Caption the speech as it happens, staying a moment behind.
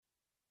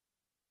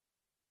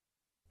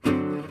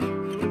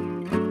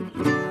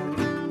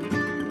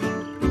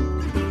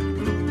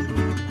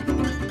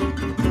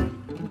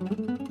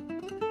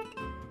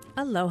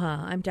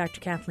Aloha, I'm Dr.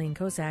 Kathleen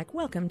Kozak.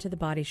 Welcome to The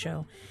Body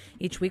Show.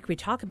 Each week we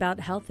talk about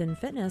health and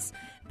fitness,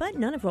 but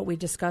none of what we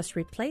discuss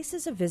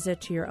replaces a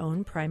visit to your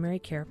own primary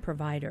care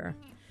provider.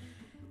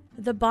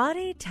 The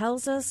body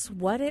tells us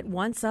what it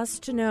wants us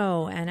to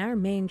know, and our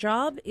main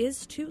job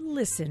is to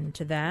listen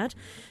to that.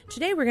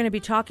 Today we're going to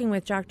be talking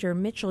with Dr.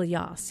 Mitchell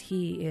Yass.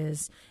 He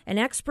is an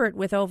expert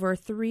with over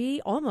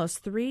almost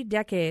three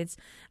decades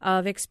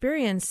of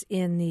experience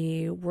in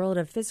the world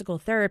of physical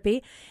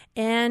therapy,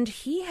 and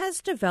he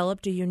has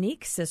developed a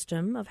unique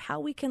system of how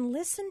we can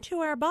listen to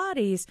our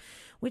bodies,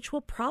 which will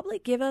probably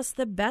give us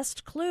the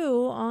best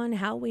clue on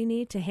how we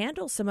need to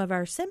handle some of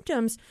our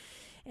symptoms,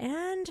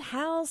 and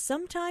how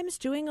sometimes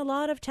doing a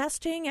lot of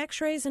testing,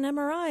 x-rays, and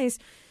MRIs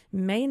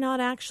may not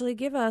actually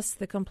give us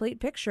the complete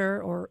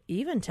picture or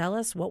even tell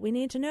us what we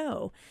need to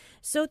know.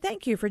 So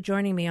thank you for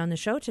joining me on the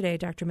show today,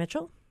 Dr.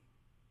 Mitchell.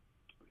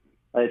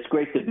 It's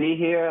great to be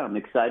here. I'm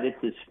excited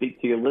to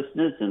speak to your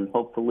listeners and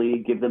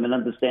hopefully give them an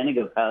understanding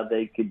of how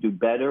they could do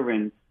better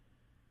in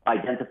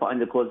identifying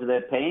the cause of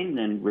their pain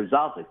and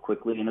resolve it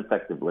quickly and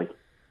effectively.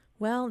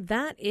 Well,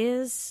 that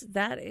is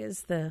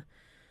the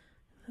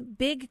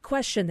big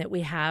question that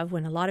we have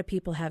when a lot of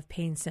people have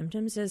pain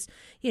symptoms is,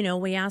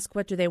 we ask,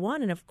 what do they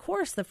want? And of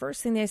course, the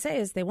first thing they say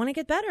is they want to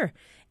get better.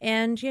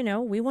 And,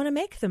 we want to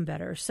make them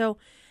better. So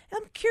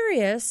I'm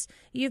curious,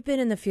 you've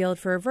been in the field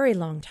for a very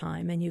long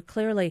time, and you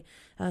clearly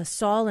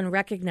saw and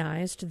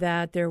recognized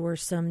that there were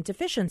some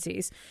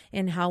deficiencies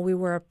in how we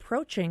were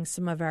approaching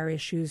some of our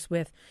issues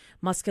with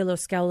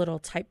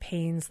musculoskeletal type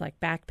pains like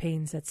back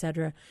pains,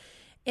 etc.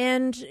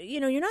 And,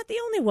 you're not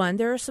the only one.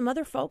 There are some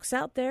other folks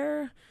out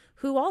there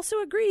who also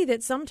agree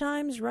that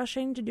sometimes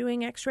rushing to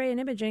doing x-ray and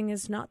imaging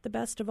is not the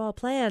best of all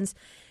plans.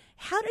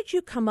 How did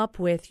you come up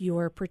with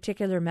your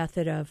particular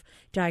method of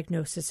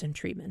diagnosis and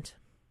treatment?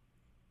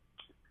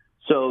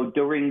 So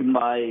during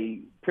my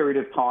period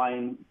of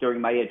time, during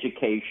my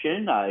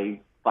education,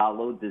 I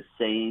followed the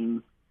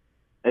same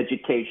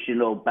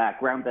educational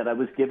background that I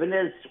was given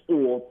as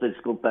all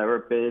physical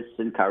therapists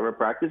and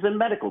chiropractors and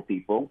medical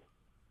people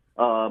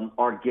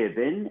are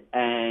given,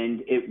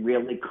 and it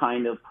really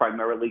kind of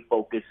primarily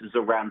focuses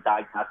around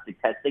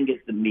diagnostic testing as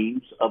the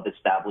means of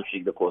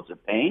establishing the cause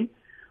of pain.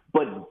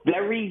 But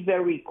very,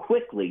 very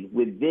quickly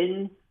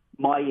within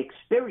my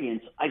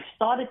experience, I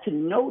started to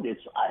notice,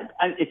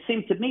 it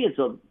seemed to me as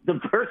the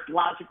first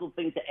logical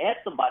thing to ask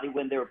somebody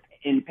when they're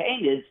in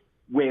pain is,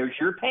 where's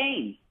your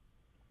pain?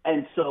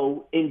 And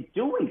so in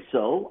doing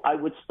so, I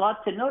would start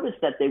to notice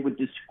that they would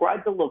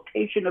describe the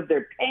location of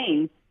their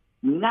pain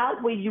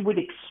not where you would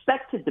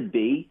expect it to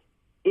be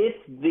if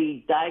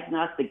the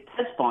diagnostic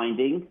test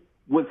finding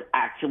was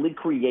actually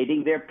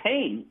creating their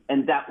pain.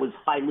 And that was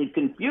highly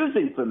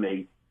confusing for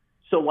me.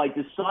 So I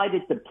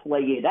decided to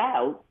play it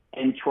out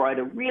and try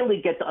to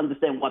really get to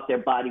understand what their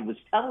body was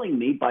telling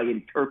me by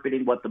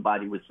interpreting what the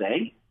body was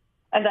saying.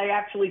 And I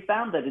actually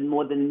found that in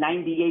more than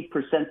 98%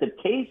 of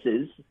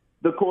cases,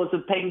 the cause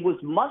of pain was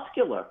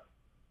muscular.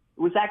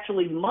 It was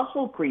actually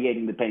muscle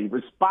creating the pain,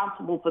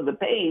 responsible for the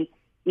pain,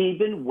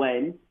 even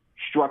when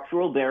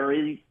structural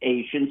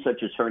variations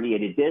such as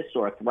herniated discs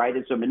or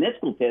arthritis or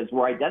meniscal tears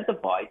were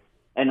identified.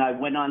 And I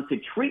went on to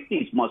treat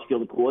these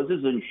muscular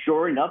causes, and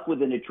sure enough,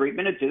 within a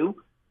treatment or two,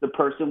 the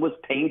person was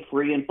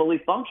pain-free and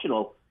fully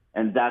functional.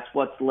 And that's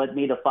what's led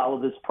me to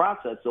follow this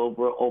process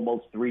over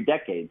almost 3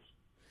 decades.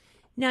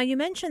 Now, you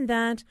mentioned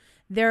that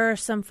there are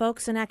some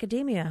folks in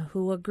academia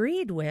who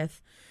agreed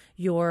with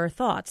your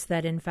thoughts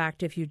that, in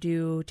fact, if you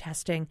do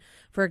testing,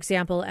 for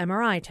example,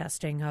 MRI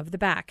testing of the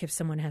back, if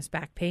someone has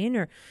back pain,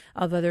 or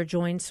of other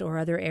joints or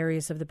other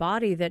areas of the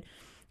body, that,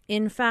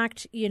 in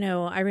fact,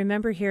 I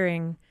remember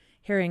hearing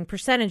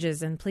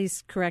percentages, and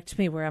please correct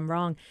me where I'm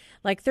wrong,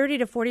 like 30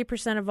 to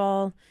 40% of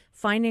all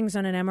findings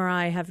on an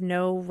MRI have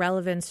no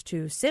relevance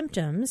to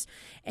symptoms,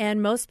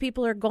 and most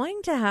people are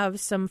going to have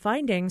some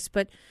findings,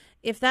 but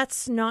if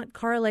that's not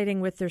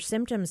correlating with their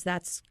symptoms,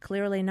 that's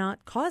clearly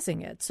not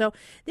causing it. So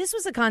this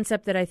was a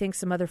concept that I think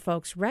some other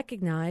folks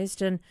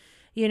recognized, and,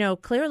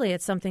 clearly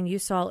it's something you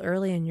saw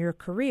early in your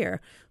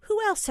career.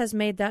 Who else has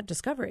made that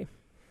discovery?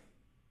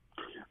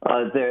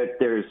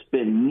 There's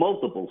been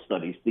multiple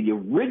studies. The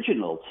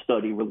original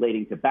study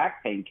relating to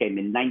back pain came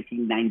in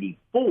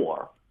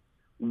 1994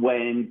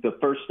 when the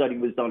first study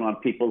was done on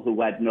people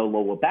who had no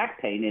lower back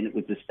pain, and it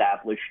was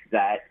established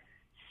that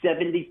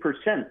 70%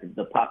 of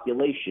the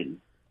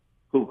population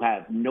who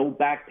have no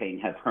back pain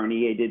have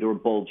herniated or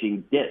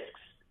bulging discs.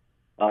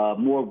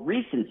 More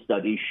recent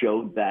studies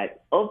showed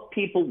that of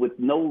people with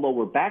no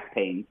lower back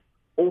pain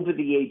over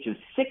the age of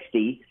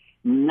 60,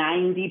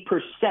 90%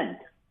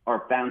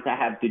 are found to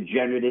have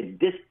degenerative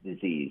disc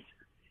disease.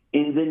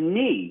 In the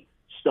knee,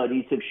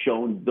 studies have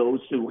shown those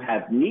who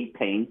have knee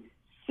pain,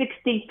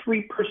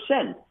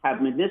 63% have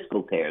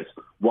meniscal tears,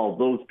 while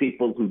those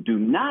people who do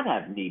not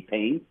have knee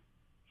pain,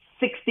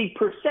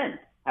 60%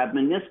 have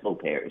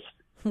meniscal tears.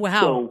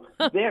 Wow.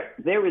 So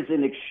there is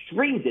an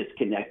extreme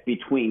disconnect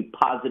between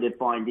positive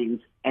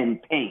findings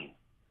and pain.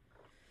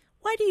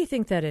 Why do you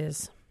think that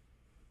is?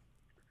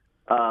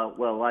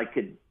 Well, I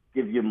could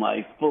give you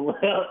my full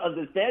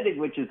understanding,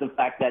 which is the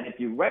fact that if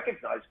you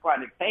recognize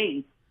chronic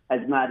pain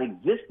has not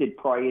existed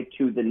prior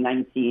to the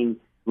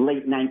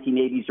late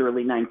 1980s,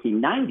 early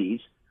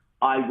 1990s,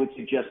 I would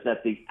suggest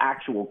that the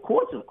actual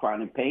cause of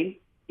chronic pain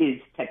is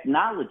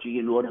technology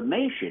and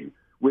automation,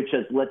 which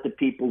has led the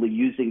people who are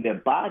using their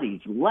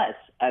bodies less.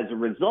 As a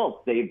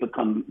result, they've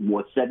become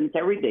more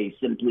sedentary. They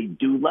simply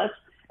do less.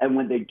 And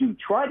when they do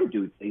try to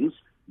do things,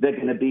 they're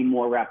going to be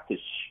more apt to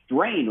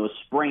strain or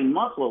strain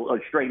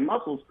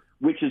muscles,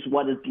 which is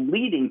what is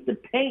leading to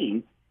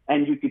pain.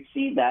 And you could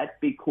see that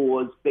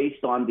because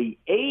based on the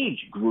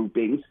age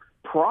groupings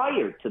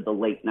prior to the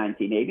late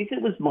 1980s,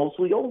 it was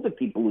mostly older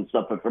people who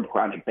suffered from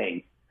chronic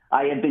pain.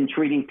 I have been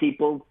treating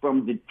people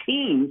from the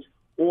teens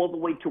all the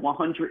way to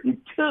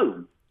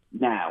 102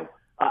 now.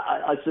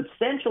 A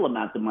substantial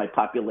amount of my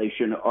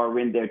population are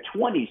in their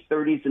 20s,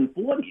 30s, and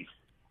 40s.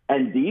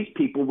 And these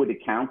people would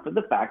account for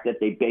the fact that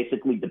they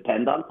basically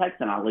depend on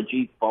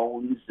technology,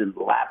 phones and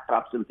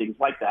laptops and things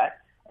like that.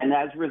 And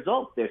as a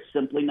result, they're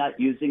simply not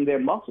using their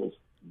muscles.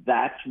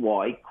 That's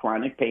why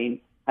chronic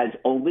pain has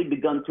only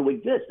begun to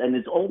exist and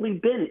has only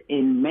been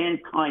in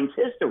mankind's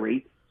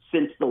history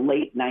since the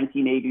late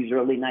 1980s,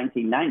 early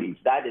 1990s.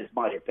 That is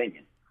my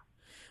opinion.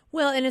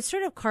 Well, and it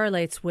sort of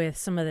correlates with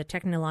some of the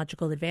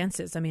technological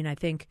advances. I mean, I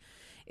think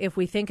if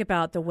we think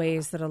about the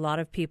ways that a lot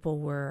of people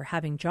were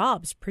having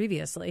jobs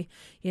previously,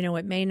 you know,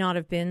 it may not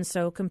have been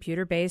so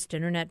computer-based,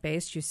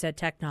 internet-based. You said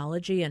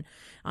technology, and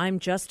I'm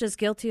just as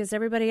guilty as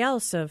everybody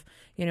else of,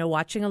 you know,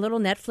 watching a little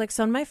Netflix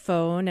on my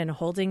phone and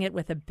holding it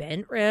with a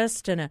bent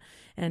wrist and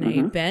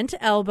a bent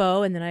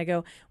elbow. And then I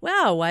go,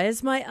 wow, why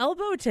is my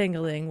elbow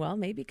tingling? Well,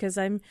 maybe because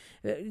I'm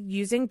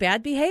using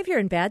bad behavior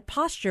and bad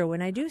posture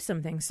when I do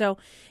something. So,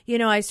 you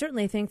know, I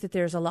certainly think that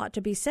there's a lot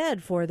to be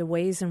said for the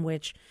ways in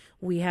which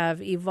we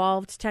have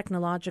evolved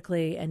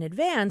technologically and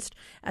advanced,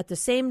 at the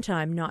same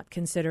time not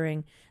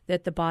considering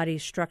that the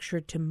body's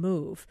structured to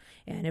move.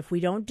 And if we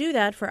don't do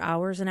that for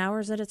hours and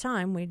hours at a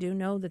time, we do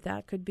know that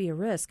that could be a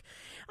risk.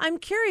 I'm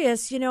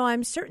curious, you know,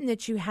 I'm certain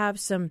that you have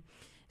some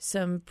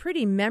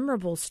pretty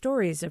memorable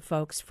stories of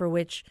folks for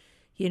which,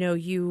 you know,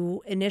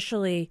 you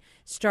initially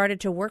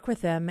started to work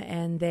with them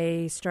and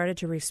they started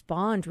to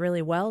respond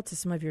really well to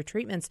some of your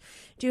treatments.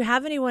 Do you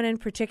have anyone in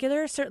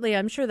particular? Certainly,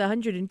 I'm sure the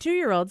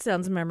 102-year-old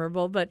sounds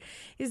memorable, but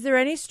is there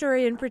any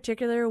story in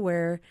particular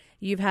where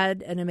you've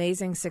had an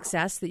amazing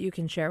success that you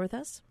can share with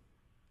us?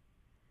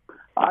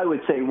 I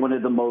would say one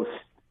of the most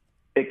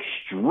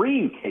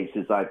extreme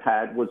cases I've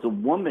had was a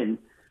woman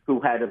who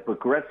had a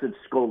progressive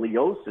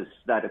scoliosis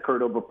that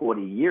occurred over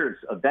 40 years.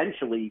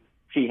 Eventually,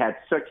 she had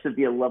such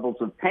severe levels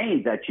of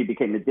pain that she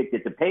became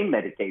addicted to pain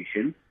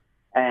medication.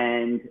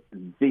 And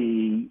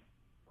the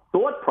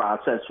thought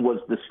process was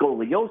the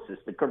scoliosis,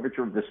 the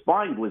curvature of the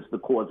spine, was the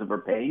cause of her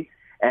pain.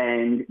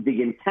 And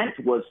the intent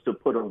was to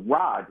put a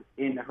rod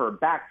in her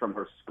back from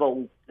her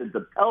skull to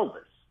the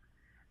pelvis.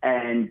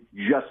 And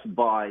just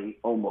by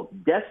almost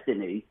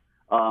destiny,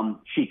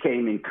 she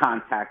came in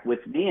contact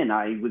with me, and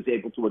I was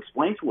able to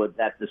explain to her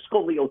that the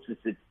scoliosis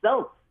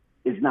itself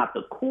is not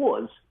the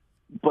cause,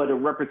 but a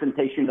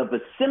representation of a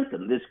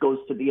symptom. This goes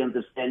to the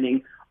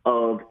understanding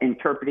of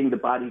interpreting the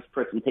body's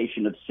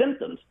presentation of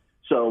symptoms.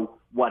 So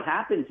what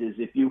happens is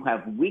if you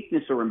have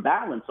weakness or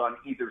imbalance on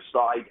either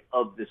side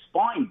of the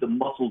spine, the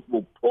muscles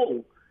will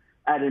pull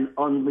at an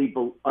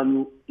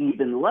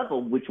uneven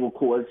level, which will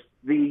cause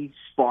the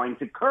spine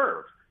to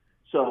curve.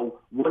 So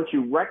once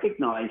you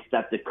recognize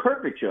that the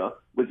curvature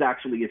was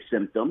actually a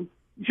symptom,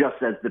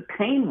 just as the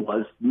pain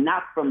was,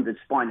 not from the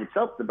spine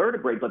itself, the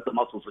vertebrae, but the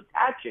muscles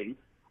attaching,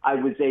 I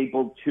was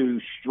able to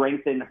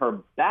strengthen her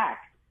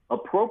back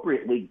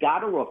appropriately,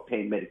 got her off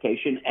pain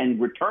medication, and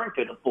returned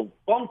to the full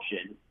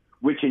function,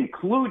 which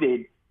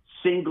included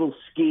single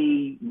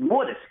ski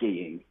water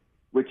skiing,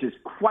 which is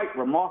quite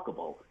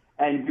remarkable.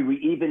 And we were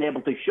even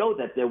able to show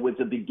that there was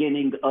a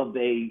beginning of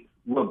a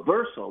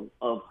reversal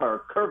of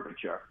her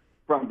curvature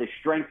from the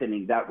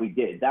strengthening that we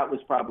did. That was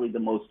probably the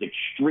most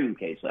extreme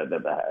case I've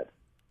ever had.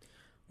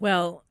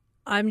 Well,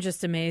 I'm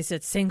just amazed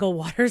at single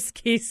water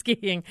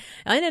skiing.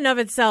 In and of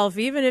itself,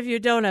 even if you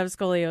don't have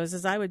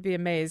scoliosis, I would be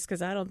amazed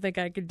because I don't think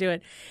I could do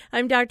it.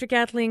 I'm Dr.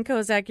 Kathleen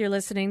Kozak. You're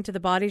listening to The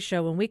Body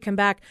Show. When we come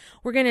back,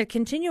 we're going to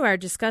continue our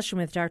discussion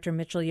with Dr.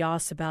 Mitchell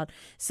Yass about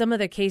some of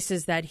the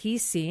cases that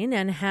he's seen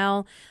and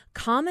how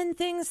common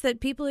things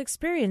that people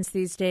experience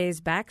these days,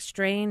 back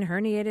strain,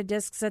 herniated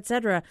discs,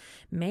 etc.,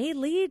 may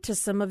lead to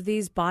some of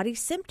these body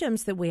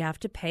symptoms that we have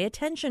to pay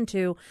attention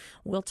to.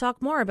 We'll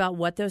talk more about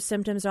what those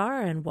symptoms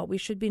are and what we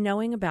should be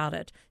knowing about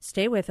it.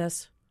 Stay with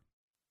us.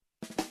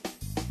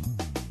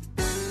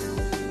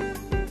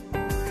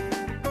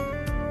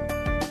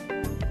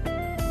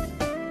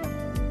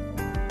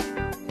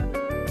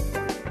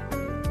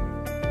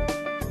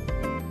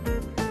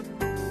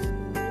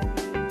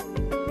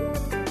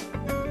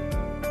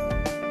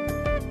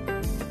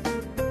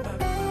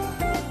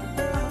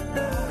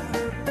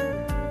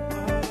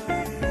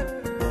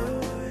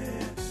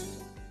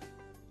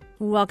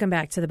 Welcome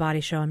back to The Body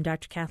Show. I'm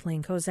Dr.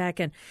 Kathleen Kozak,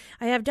 and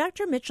I have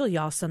Dr. Mitchell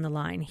Yass on the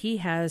line. He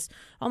has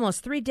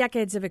almost 3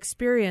 decades of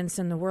experience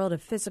in the world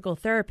of physical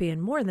therapy,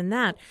 and more than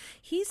that,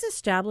 he's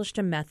established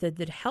a method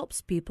that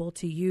helps people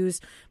to use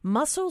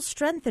muscle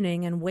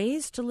strengthening and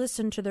ways to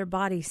listen to their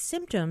body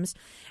symptoms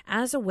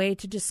as a way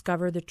to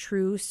discover the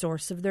true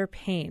source of their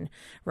pain.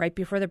 Right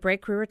before the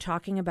break, we were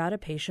talking about a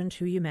patient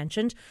who you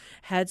mentioned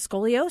had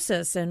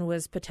scoliosis and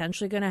was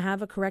potentially going to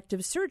have a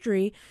corrective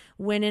surgery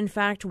when, in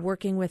fact,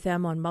 working with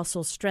them on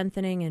muscle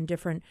strengthening in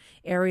different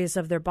areas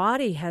of their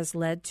body has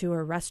led to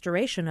a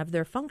restoration of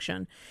their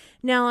function.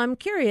 Now, I'm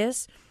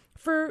curious,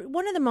 for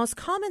one of the most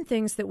common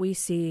things that we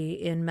see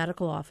in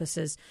medical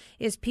offices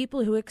is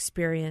people who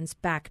experience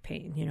back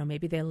pain. You know,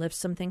 maybe they lift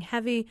something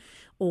heavy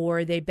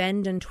or they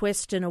bend and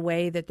twist in a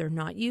way that they're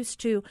not used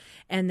to,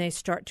 and they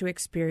start to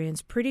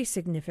experience pretty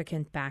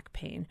significant back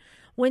pain.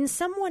 When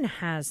someone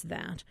has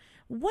that,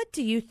 what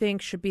do you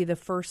think should be the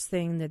first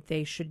thing that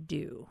they should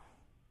do?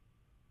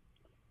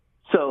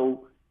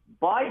 So,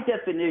 by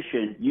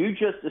definition, you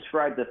just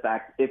described the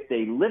fact if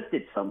they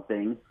lifted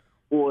something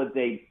or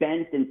they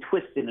bent and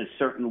twisted in a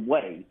certain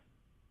way,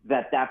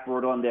 that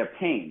brought on their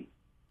pain.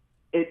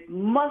 It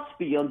must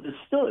be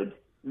understood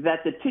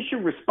that the tissue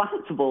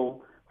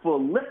responsible for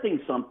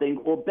lifting something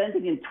or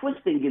bending and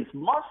twisting is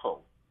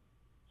muscle.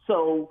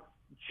 So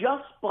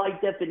just by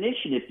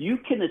definition, if you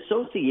can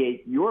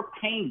associate your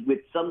pain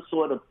with some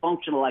sort of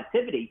functional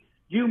activity,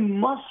 you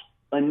must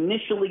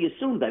initially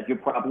assume that your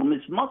problem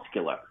is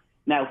muscular.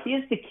 Now,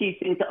 here's the key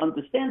thing to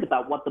understand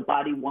about what the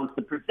body wants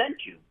to present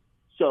you.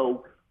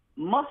 So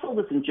muscle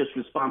isn't just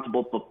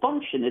responsible for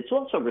function, it's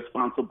also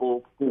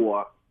responsible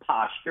for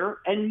posture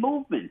and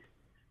movement.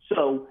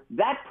 So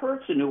that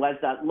person who has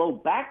that low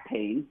back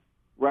pain,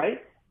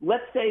 right?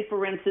 Let's say,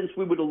 for instance,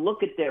 we were to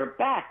look at their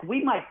back,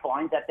 we might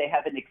find that they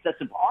have an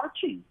excessive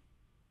arching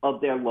of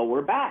their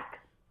lower back.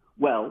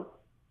 Well,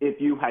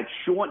 if you had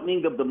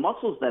shortening of the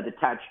muscles that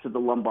attach to the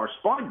lumbar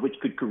spine, which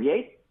could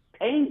create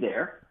pain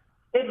there,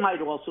 it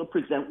might also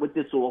present with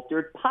this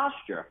altered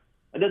posture.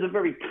 Another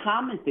very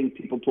common thing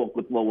people talk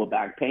with lower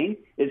back pain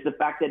is the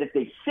fact that if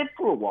they sit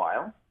for a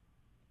while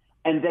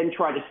and then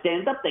try to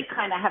stand up, they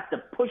kind of have to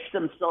push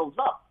themselves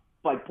up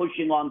by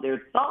pushing on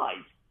their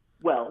thighs.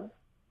 Well,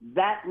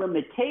 that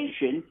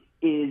limitation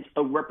is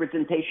a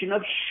representation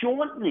of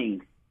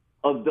shortening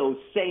of those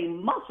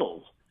same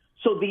muscles.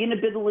 So the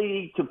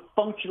inability to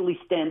functionally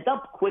stand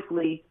up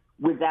quickly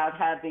without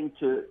having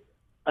to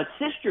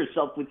assist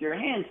yourself with your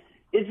hands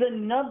is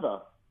another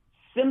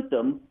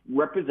symptom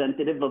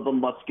representative of a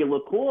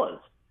muscular cause.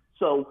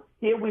 So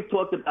here we've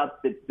talked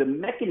about the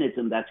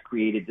mechanism that's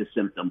created the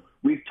symptom.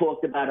 We've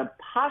talked about a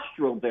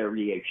postural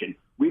variation.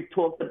 We've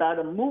talked about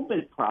a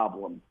movement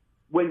problem.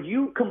 When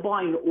you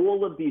combine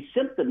all of these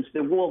symptoms,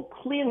 they're all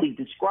clearly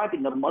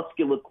describing a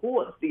muscular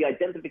cause. The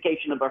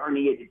identification of a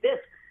herniated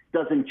disc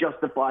doesn't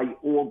justify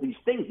all these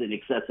things, an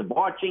excessive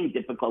arching,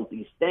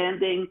 difficulty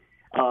standing,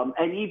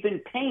 and even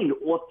pain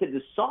off to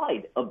the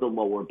side of the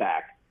lower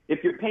back.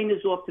 If your pain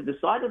is off to the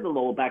side of the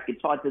lower back,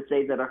 it's hard to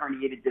say that a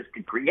herniated disc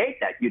could create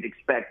that. You'd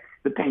expect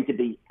the pain to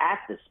be at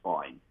the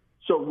spine.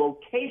 So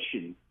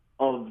location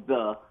of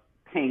the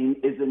pain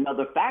is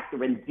another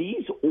factor, and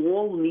these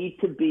all need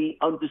to be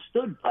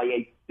understood by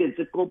a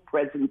physical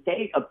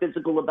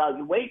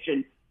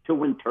evaluation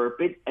to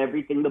interpret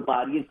everything the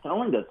body is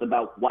telling us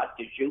about what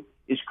tissue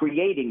is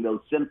creating those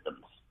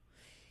symptoms.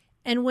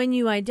 And when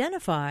you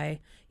identify,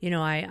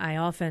 I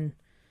often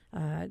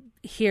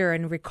hear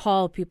and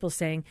recall people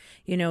saying,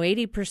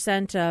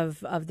 80%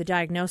 of the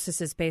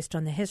diagnosis is based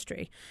on the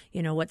history.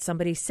 What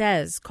somebody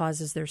says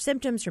causes their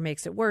symptoms or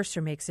makes it worse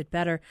or makes it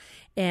better.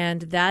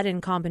 And that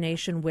in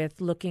combination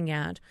with looking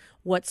at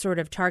what sort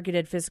of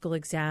targeted physical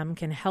exam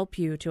can help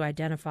you to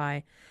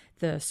identify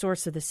the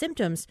source of the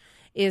symptoms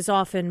is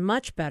often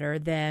much better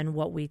than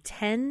what we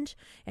tend,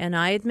 and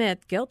I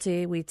admit,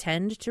 guilty, we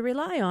tend to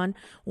rely on,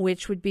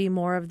 which would be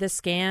more of the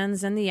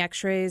scans and the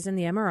x-rays and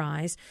the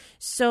MRIs.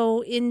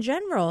 So in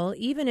general,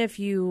 even if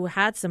you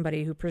had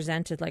somebody who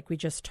presented like we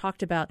just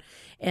talked about,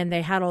 and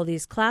they had all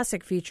these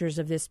classic features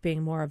of this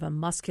being more of a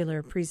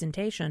muscular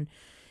presentation,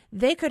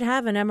 they could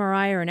have an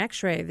MRI or an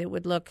x-ray that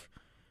would look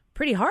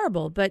pretty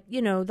horrible, but,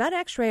 that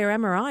x-ray or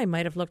MRI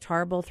might have looked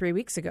horrible 3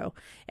 weeks ago,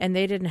 and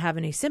they didn't have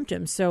any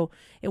symptoms. So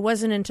it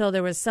wasn't until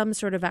there was some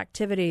sort of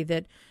activity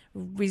that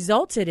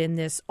resulted in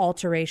this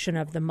alteration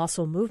of the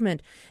muscle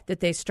movement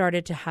that they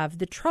started to have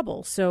the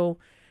trouble. So,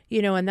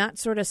 in that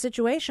sort of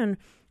situation,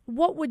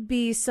 what would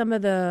be some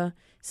of the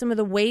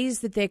ways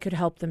that they could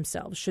help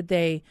themselves? Should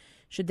they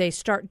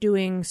start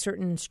doing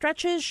certain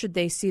stretches? Should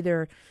they see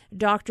their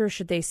doctor?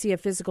 Should they see a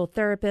physical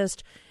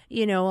therapist?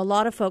 A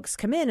lot of folks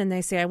come in and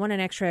they say, I want an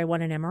x-ray, I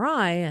want an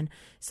MRI. And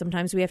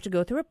sometimes we have to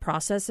go through a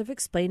process of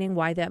explaining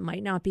why that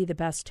might not be the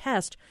best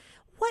test.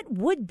 What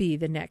would be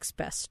the next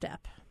best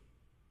step?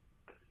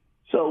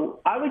 So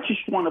I would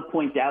just want to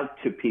point out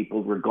to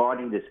people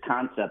regarding this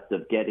concept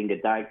of getting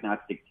a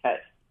diagnostic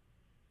test.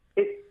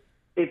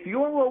 If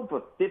you're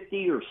over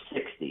 50 or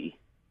 60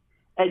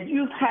 and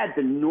you've had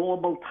the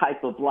normal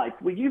type of life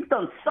where you've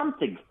done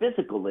something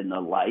physical in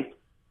your life,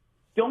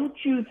 don't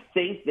you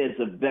think there's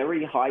a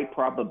very high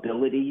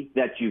probability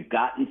that you've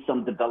gotten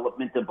some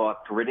development of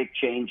arthritic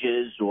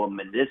changes or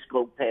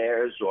meniscal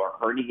tears or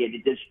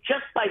herniated discs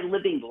just by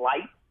living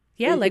life?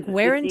 Yeah, like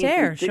wear and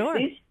tear, sure.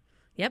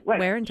 Yep, right.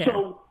 Wear and tear.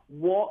 So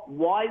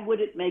why would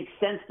it make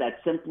sense that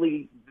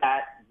simply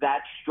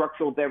that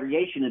structural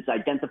variation is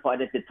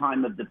identified at the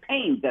time of the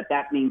pain,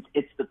 that means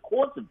it's the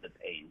cause of the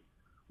pain,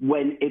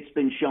 when it's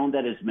been shown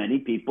that as many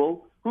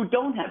people who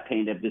don't have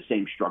pain have the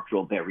same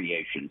structural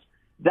variations?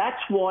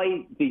 That's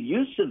why the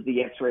use of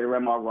the X-ray or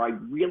MRI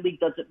really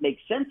doesn't make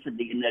sense in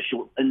the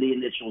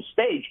initial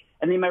stage.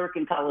 And the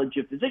American College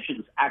of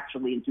Physicians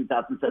actually in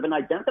 2007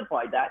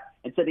 identified that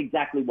and said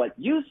exactly what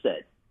you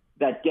said,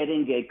 that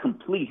getting a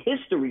complete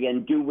history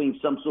and doing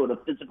some sort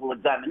of physical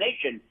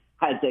examination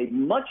has a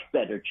much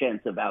better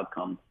chance of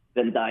outcome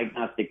than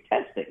diagnostic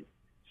testing.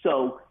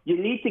 So you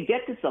need to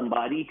get to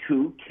somebody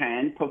who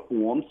can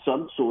perform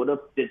some sort of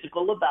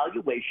physical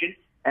evaluation.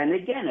 And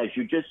again, as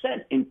you just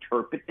said,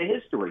 interpret the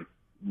history.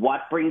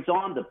 What brings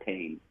on the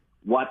pain?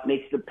 What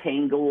makes the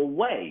pain go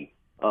away?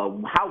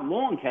 How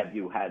long have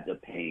you had the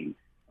pain?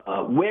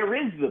 Where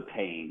is the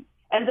pain?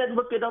 And then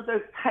look at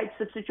other types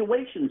of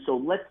situations. So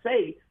let's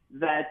say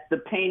that the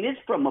pain is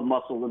from a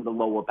muscle in the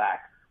lower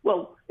back.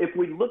 Well, if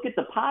we look at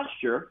the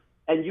posture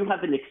and you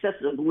have an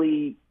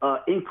excessively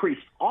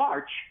increased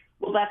arch,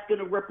 well, that's going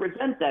to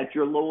represent that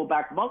your lower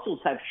back muscles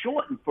have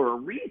shortened for a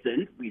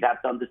reason. We'd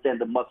have to understand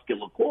the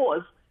muscular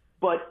cause,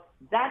 but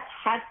that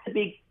has to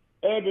be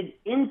added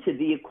into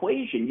the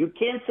equation. You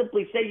can't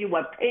simply say you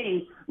have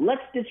pain.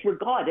 Let's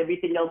disregard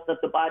everything else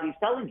that the body's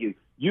telling you.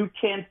 You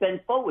can't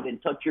bend forward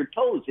and touch your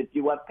toes if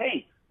you have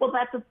pain. Well,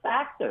 that's a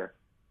factor.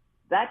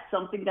 That's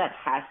something that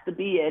has to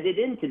be added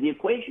into the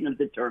equation of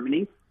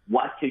determining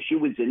what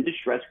tissue is in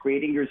distress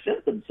creating your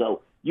symptoms.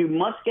 So you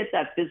must get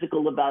that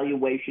physical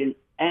evaluation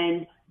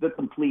and the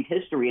complete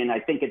history. And I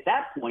think at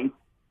that point,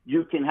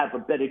 you can have a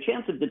better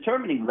chance of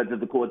determining whether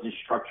the cause is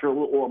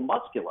structural or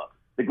muscular.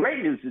 The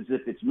great news is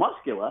if it's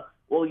muscular,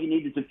 all you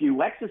need is a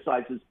few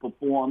exercises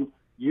performed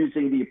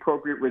using the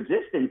appropriate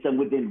resistance, and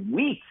within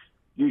weeks,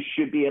 you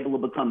should be able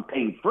to become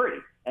pain-free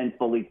and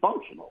fully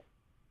functional.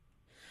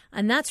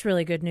 And that's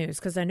really good news,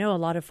 because I know a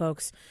lot of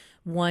folks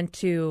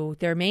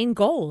their main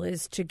goal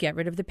is to get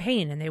rid of the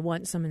pain, and they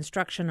want some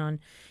instruction on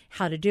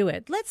how to do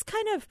it. Let's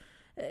kind of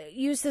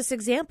use this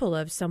example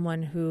of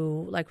someone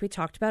who, like we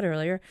talked about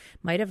earlier,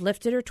 might have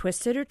lifted or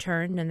twisted or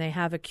turned, and they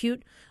have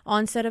acute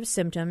onset of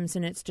symptoms,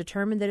 and it's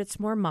determined that it's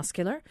more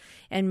muscular,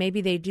 and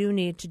maybe they do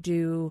need to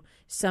do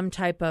some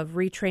type of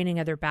retraining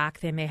of their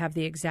back. They may have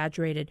the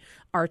exaggerated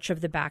arch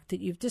of the back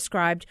that you've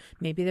described.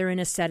 Maybe they're in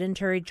a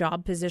sedentary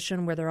job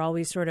position where they're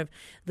always sort of,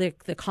 the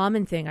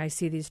common thing I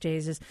see these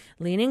days is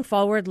leaning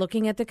forward,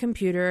 looking at the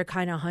computer,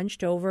 kind of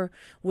hunched over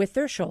with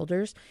their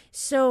shoulders.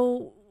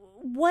 So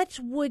what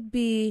would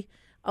be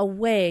a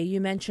way,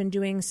 you mentioned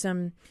doing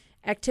some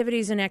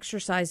activities and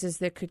exercises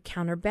that could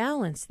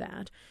counterbalance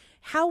that?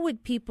 How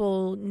would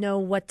people know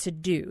what to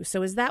do?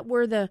 So is that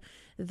where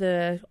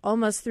the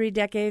almost 3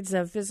 decades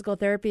of physical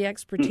therapy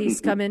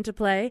expertise come into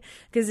play?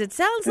 Because it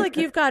sounds like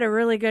you've got a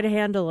really good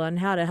handle on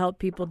how to help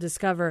people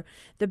discover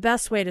the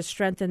best way to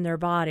strengthen their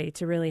body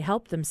to really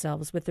help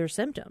themselves with their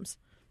symptoms.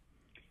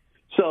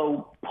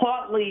 So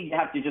partly you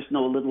have to just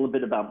know a little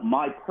bit about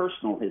my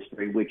personal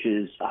history, which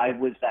is I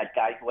was that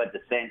guy who had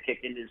the sand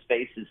kicked in his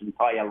face his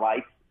entire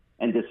life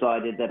and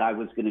decided that I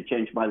was going to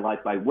change my life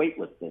by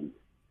weightlifting.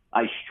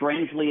 I,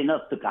 strangely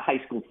enough, took a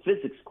high school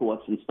physics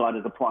course and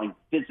started applying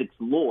physics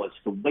laws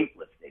to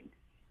weightlifting.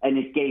 And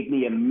it gave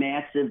me a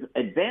massive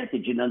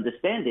advantage in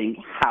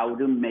understanding how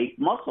to make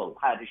muscle,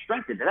 how to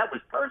strengthen it. That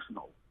was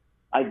personal.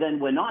 I then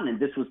went on, and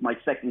this was my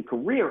second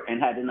career,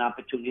 and had an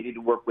opportunity to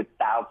work with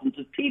thousands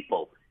of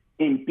people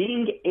in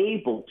being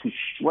able to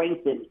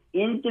strengthen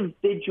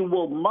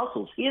individual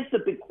muscles. Here's the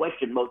big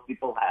question most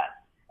people have,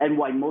 and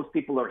why most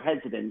people are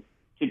hesitant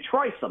to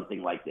try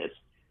something like this.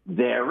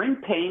 They're in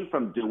pain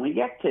from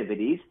doing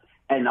activities,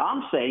 and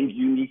I'm saying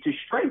you need to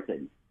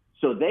strengthen.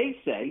 So they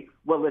say,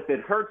 well, if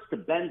it hurts to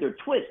bend or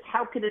twist,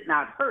 how can it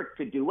not hurt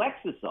to do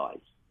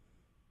exercise?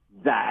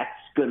 That's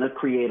going to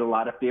create a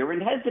lot of fear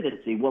and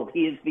hesitancy. Well,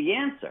 here's the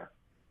answer.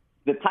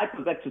 The type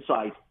of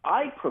exercise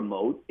I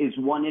promote is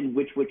one in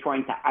which we're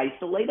trying to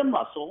isolate a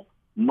muscle.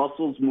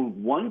 Muscles move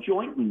one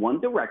joint in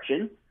one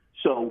direction.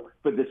 So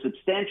for the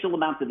substantial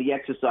amount of the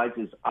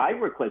exercises I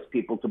request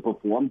people to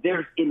perform,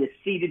 they're in a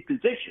seated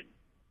position.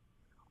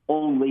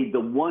 Only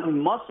the one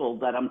muscle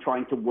that I'm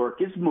trying to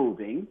work is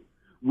moving.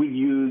 We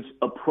use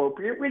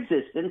appropriate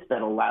resistance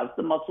that allows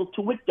the muscle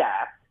to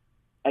adapt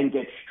and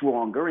get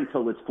stronger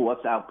until its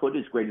force output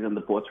is greater than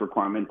the force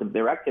requirement of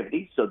their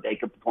activity, so they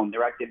can perform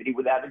their activity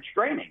without it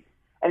straining.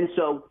 And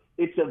so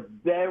it's a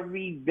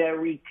very,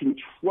 very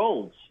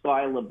controlled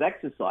style of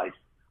exercise.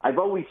 I've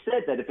always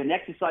said that if an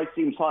exercise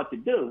seems hard to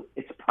do,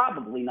 it's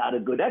probably not a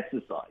good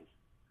exercise.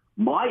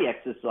 My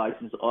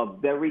exercises are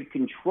very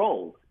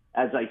controlled.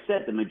 As I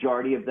said, the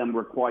majority of them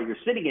require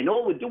sitting, and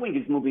all we're doing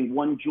is moving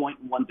one joint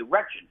in one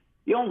direction.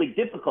 The only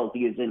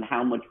difficulty is in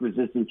how much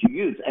resistance you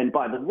use. And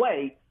by the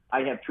way,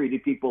 I have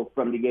treated people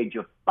from the age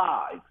of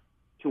 5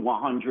 to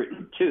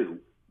 102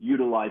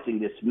 utilizing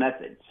this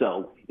method.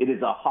 So it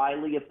is a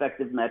highly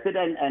effective method,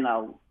 and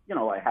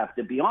I have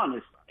to be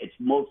honest, it's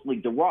mostly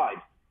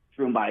derived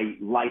through my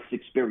life's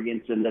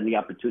experience and then the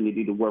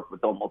opportunity to work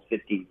with almost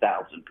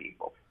 15,000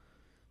 people.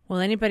 Well,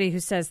 anybody who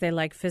says they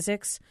like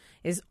physics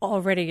is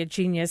already a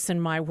genius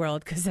in my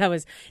world, because that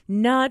was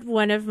not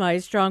one of my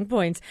strong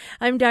points.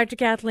 I'm Dr.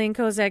 Kathleen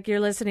Kozak. You're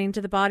listening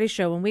to The Body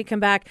Show. When we come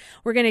back,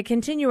 we're going to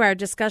continue our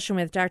discussion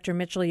with Dr.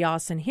 Mitchell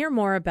Yass and hear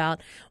more about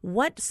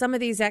what some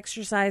of these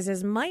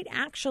exercises might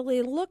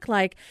actually look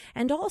like,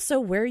 and also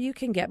where you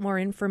can get more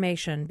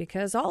information,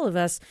 because all of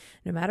us,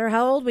 no matter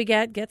how old we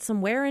get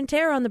some wear and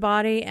tear on the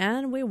body,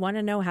 and we want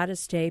to know how to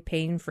stay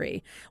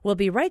pain-free. We'll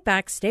be right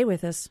back. Stay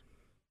with us.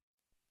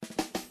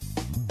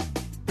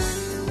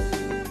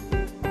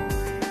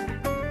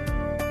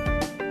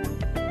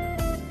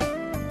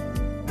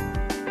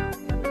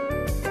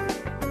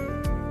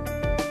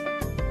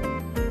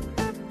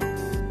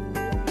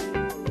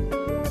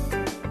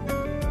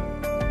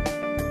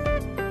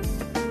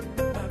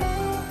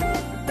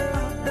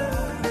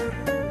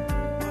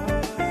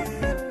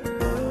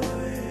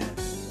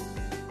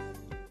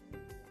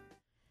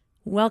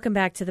 Welcome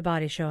back to The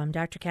Body Show. I'm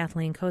Dr.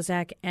 Kathleen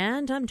Kozak,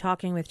 and I'm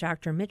talking with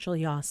Dr. Mitchell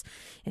Yass,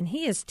 and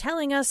he is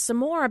telling us some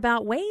more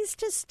about ways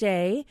to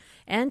stay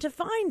and to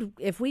find,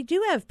 if we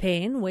do have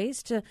pain,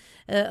 ways to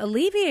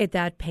alleviate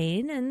that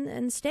pain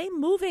and stay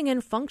moving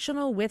and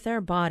functional with our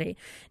body.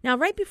 Now,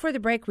 right before the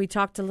break, we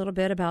talked a little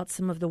bit about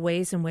some of the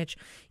ways in which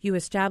you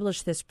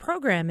established this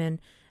program, and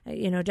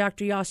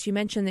Dr. Yass, you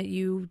mentioned that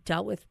you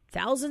dealt with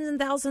thousands and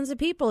thousands of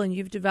people, and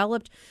you've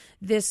developed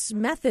this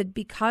method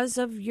because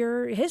of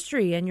your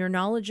history and your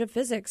knowledge of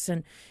physics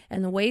and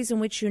the ways in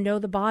which you know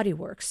the body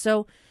works.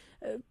 So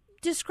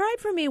describe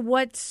for me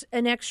what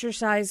an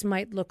exercise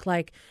might look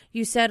like.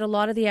 You said a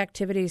lot of the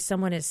activities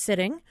someone is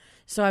sitting,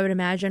 so I would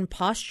imagine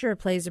posture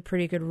plays a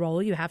pretty good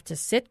role. You have to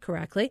sit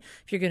correctly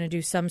if you're going to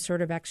do some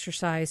sort of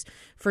exercise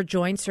for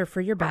joints or for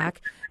your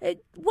back.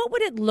 What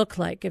would it look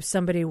like if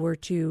somebody were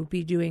to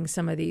be doing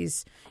some of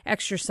these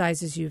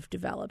exercises you've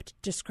developed?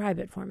 Describe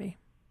it for me.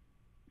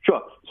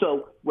 Sure.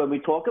 So when we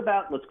talk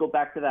about, let's go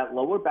back to that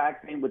lower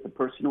back pain with the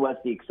person who has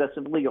the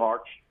excessively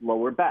arched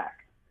lower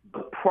back.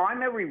 The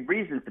primary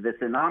reason for this,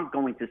 and I'm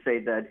going to say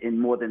that in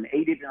more than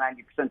 80 to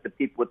 90% of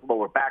people with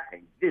lower back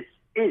pain, this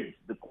is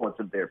the cause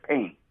of their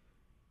pain.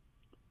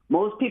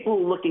 Most people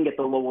are looking at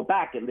the lower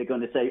back and they're going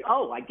to say,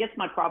 oh, I guess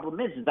my problem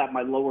is that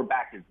my lower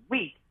back is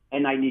weak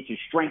and I need to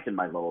strengthen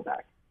my lower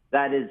back.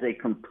 That is a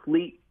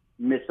complete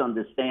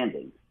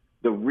misunderstanding.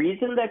 The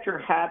reason that you're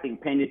having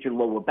pain at your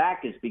lower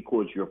back is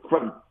because your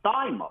front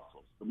thigh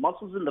muscles, the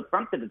muscles in the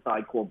front of the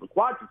thigh called the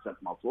quadricep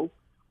muscles,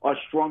 are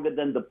stronger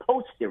than the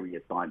posterior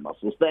thigh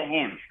muscles, the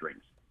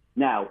hamstrings.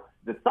 Now,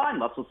 the thigh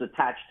muscles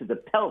attach to the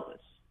pelvis.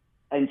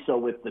 And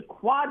so if the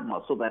quad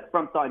muscle, that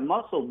front thigh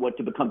muscle, were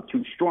to become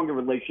too strong in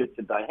relationship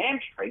to the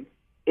hamstring,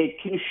 it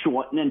can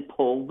shorten and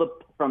pull the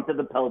front of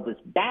the pelvis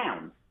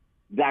down.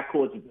 That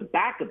causes the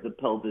back of the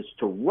pelvis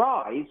to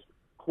rise,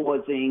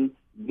 causing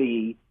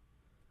the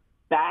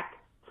back,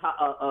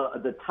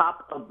 the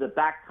top of the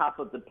back top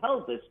of the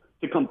pelvis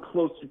to come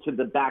closer to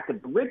the back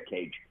of the rib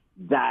cage.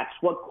 That's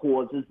what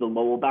causes the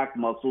lower back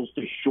muscles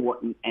to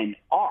shorten and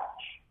arch.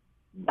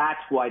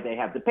 That's why they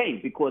have the pain,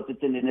 because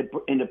it's an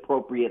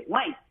inappropriate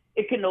length.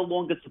 It can no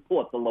longer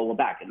support the lower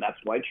back, and that's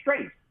why it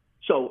strains.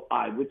 So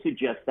I would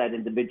suggest that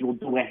individual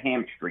do a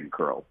hamstring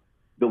curl.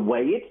 The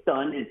way it's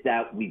done is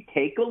that we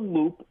take a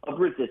loop of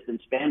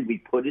resistance band, we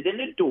put it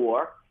in a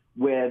door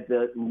where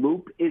the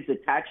loop is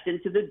attached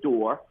into the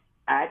door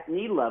at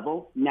knee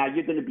level. Now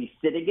you're going to be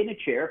sitting in a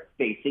chair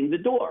facing the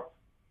door.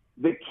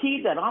 The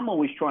key that I'm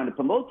always trying to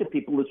promote to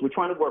people is we're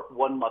trying to work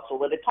one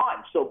muscle at a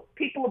time. So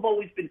people have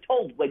always been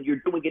told when you're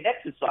doing an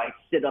exercise,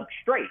 sit up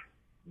straight.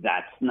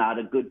 That's not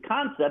a good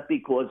concept,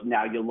 because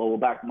now your lower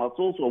back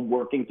muscles are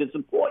working to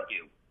support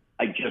you.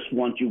 I just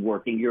want you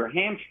working your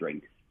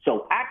hamstring.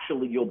 So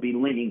actually you'll be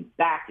leaning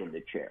back in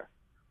the chair.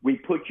 We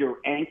put your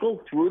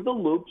ankle through the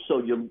loop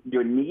so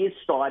your knee is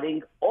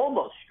starting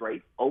almost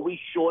straight, always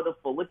short of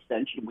full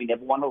extension. We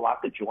never want to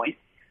lock a joint.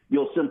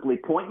 You'll simply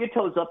point your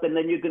toes up, and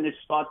then you're going to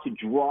start to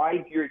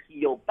drive your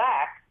heel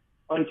back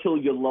until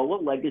your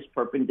lower leg is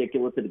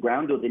perpendicular to the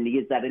ground or the knee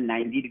is at a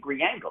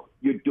 90-degree angle.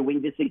 You're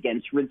doing this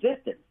against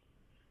resistance.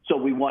 So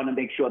we want to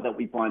make sure that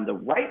we find the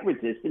right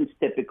resistance.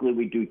 Typically,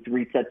 we do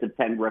 3 sets of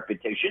 10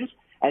 repetitions,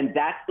 and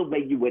that's the way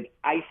you would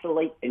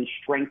isolate and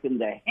strengthen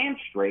the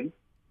hamstring,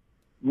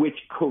 which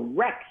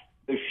corrects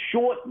the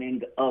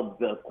shortening of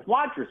the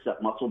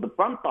quadricep muscle, the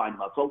front thigh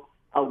muscle,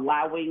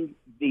 allowing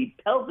the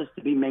pelvis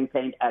to be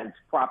maintained at its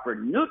proper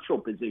neutral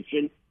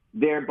position,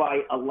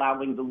 thereby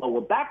allowing the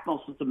lower back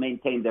muscles to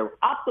maintain their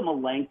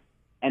optimal length,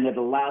 and it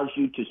allows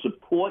you to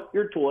support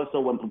your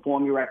torso and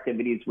perform your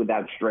activities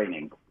without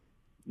straining.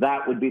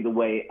 That would be the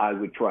way I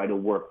would try to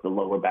work the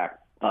lower back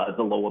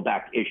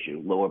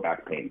issue, lower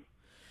back pain.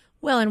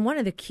 Well, and one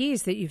of the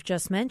keys that you've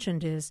just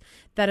mentioned is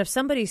that if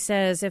somebody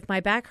says, if my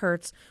back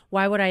hurts,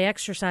 why would I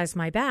exercise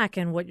my back?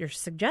 And what you're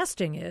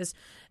suggesting is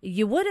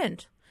you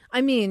wouldn't.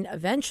 I mean,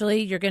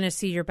 eventually you're going to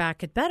see your back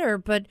get better,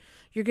 but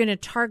you're going to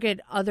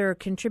target other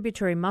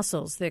contributory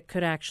muscles that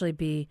could actually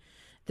be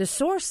the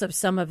source of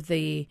some of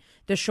the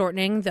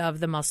shortening of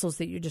the muscles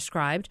that you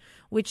described,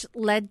 which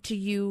led to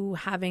you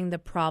having the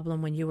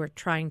problem when you were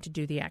trying to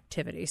do the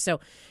activity. So,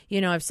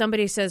 if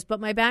somebody says, but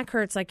my back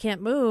hurts, I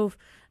can't move,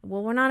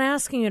 well, we're not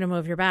asking you to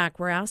move your back.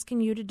 We're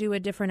asking you to do a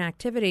different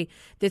activity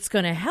that's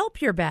going to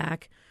help your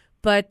back,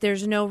 but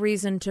there's no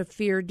reason to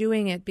fear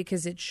doing it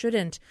because it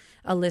shouldn't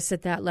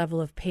elicit that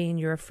level of pain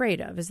you're afraid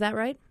of. Is that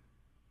right?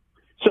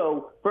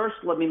 So first,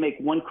 let me make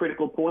one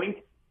critical point.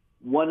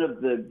 One of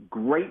the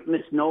great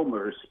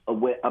misnomers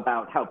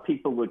about how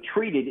people are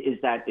treated is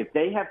that if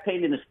they have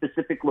pain in a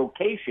specific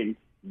location,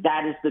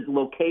 that is the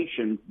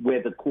location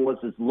where the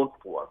cause is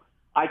looked for.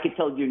 I can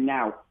tell you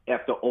now,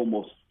 after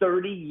almost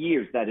 30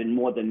 years, that in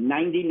more than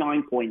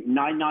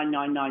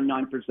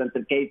 99.99999%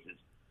 of cases,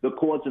 the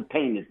cause of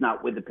pain is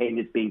not where the pain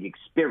is being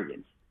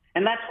experienced.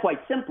 And that's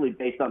quite simply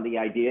based on the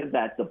idea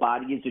that the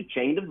body is a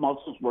chain of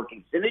muscles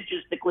working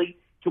synergistically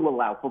to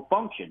allow for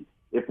function.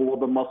 If all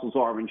the muscles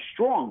aren't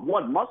strong,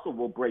 one muscle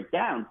will break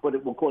down, but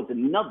it will cause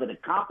another to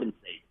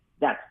compensate.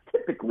 That's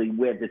typically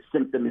where the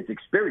symptom is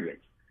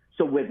experienced.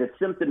 So where the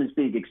symptom is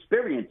being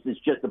experienced is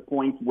just a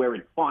point where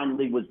it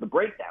finally was the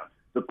breakdown.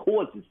 The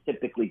cause is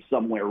typically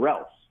somewhere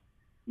else.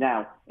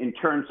 Now, in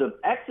terms of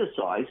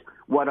exercise,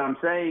 what I'm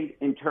saying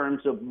in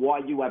terms of why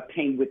you have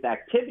pain with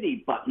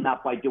activity but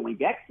not by doing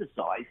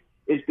exercise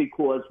is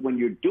because when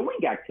you're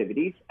doing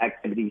activities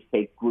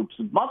take groups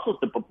of muscles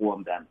to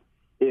perform them.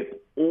 If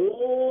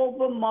all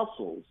the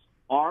muscles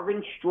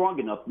aren't strong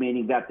enough,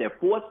 meaning that their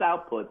force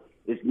output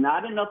is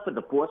not enough for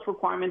the force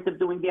requirement of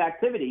doing the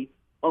activity,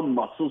 a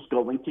muscle's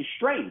going to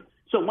strain.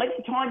 So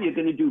anytime you're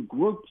going to do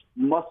grouped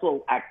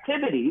muscle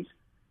activities,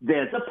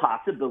 there's a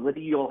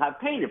possibility you'll have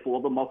pain if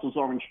all the muscles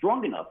aren't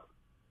strong enough.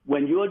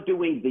 When you're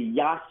doing the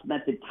Yass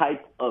method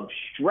type of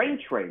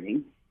strength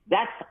training,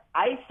 that's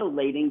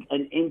isolating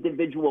an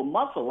individual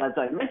muscle. As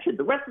I mentioned,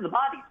 the rest of the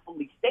body is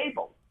fully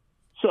stable.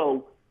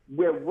 So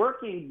we're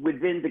working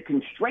within the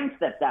constraints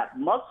that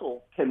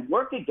muscle can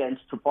work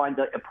against to find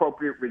the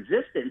appropriate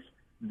resistance,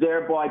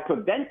 thereby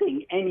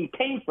preventing any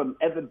pain from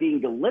ever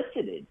being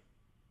elicited.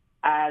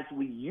 As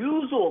we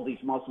use all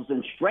these muscles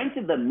and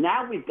strengthen them,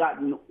 now we've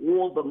gotten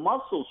all the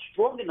muscles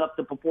strong enough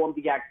to perform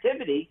the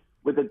activity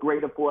with a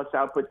greater force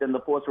output than the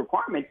force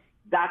requirement.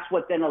 That's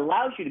what then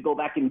allows you to go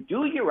back and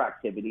do your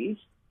activities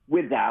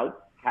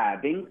without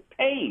having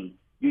pain.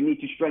 You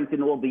need to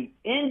strengthen all the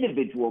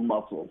individual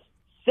muscles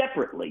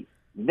separately.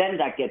 Then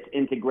that gets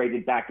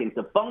integrated back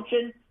into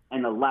function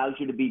and allows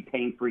you to be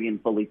pain-free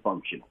and fully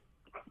functional.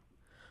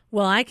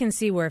 Well, I can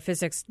see where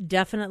physics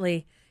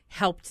definitely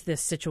helped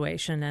this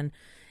situation,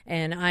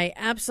 and I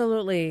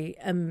absolutely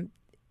am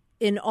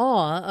in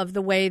awe of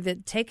the way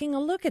that taking a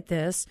look at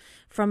this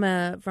from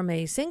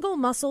a single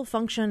muscle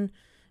function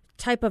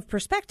type of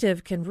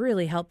perspective can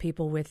really help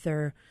people with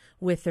their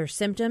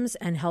symptoms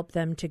and help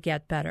them to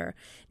get better.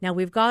 Now,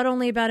 we've got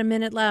only about a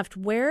minute left.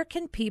 Where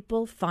can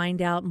people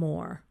find out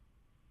more?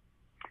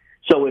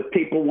 So if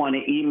people want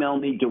to email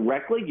me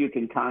directly, you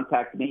can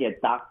contact me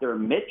at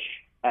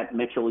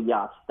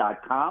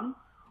drmitch@mitchellyass.com,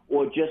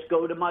 or just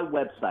go to my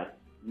website,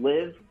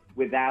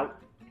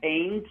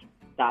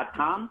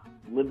 livewithoutpains.com.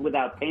 Live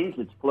Without Pains,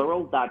 it's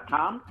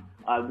plural.com.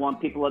 I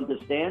want people to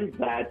understand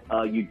that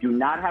you do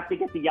not have to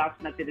get the Yass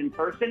method in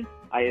person.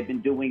 I have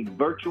been doing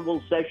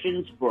virtual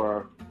sessions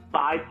for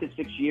 5 to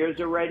 6 years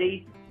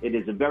already. It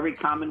is a very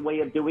common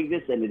way of doing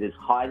this, and it is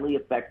highly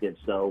effective.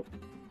 So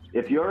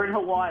if you're in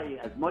Hawaii,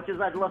 as much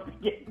as I'd love to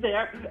get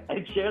there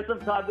and share some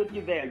time with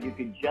you there, you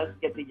can just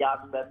get the Yass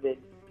method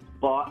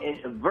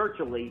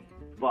virtually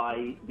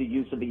by the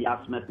use of the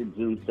Yass method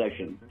Zoom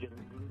session.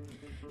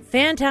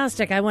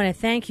 Fantastic. I want to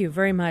thank you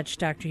very much,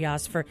 Dr.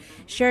 Yass, for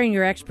sharing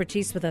your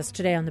expertise with us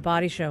today on The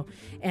Body Show.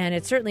 And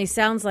it certainly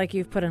sounds like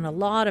you've put in a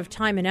lot of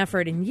time and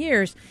effort and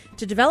years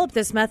to develop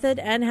this method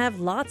and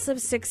have lots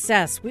of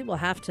success. We will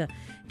have to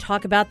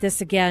talk about this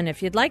again.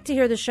 If you'd like to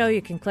hear the show,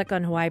 you can click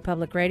on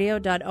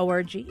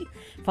hawaiipublicradio.org.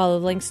 Follow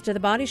the links to The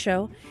Body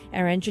Show.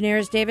 Our engineer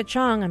is David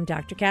Chong. I'm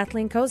Dr.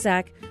 Kathleen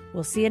Kozak.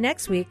 We'll see you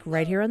next week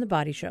right here on The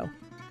Body Show.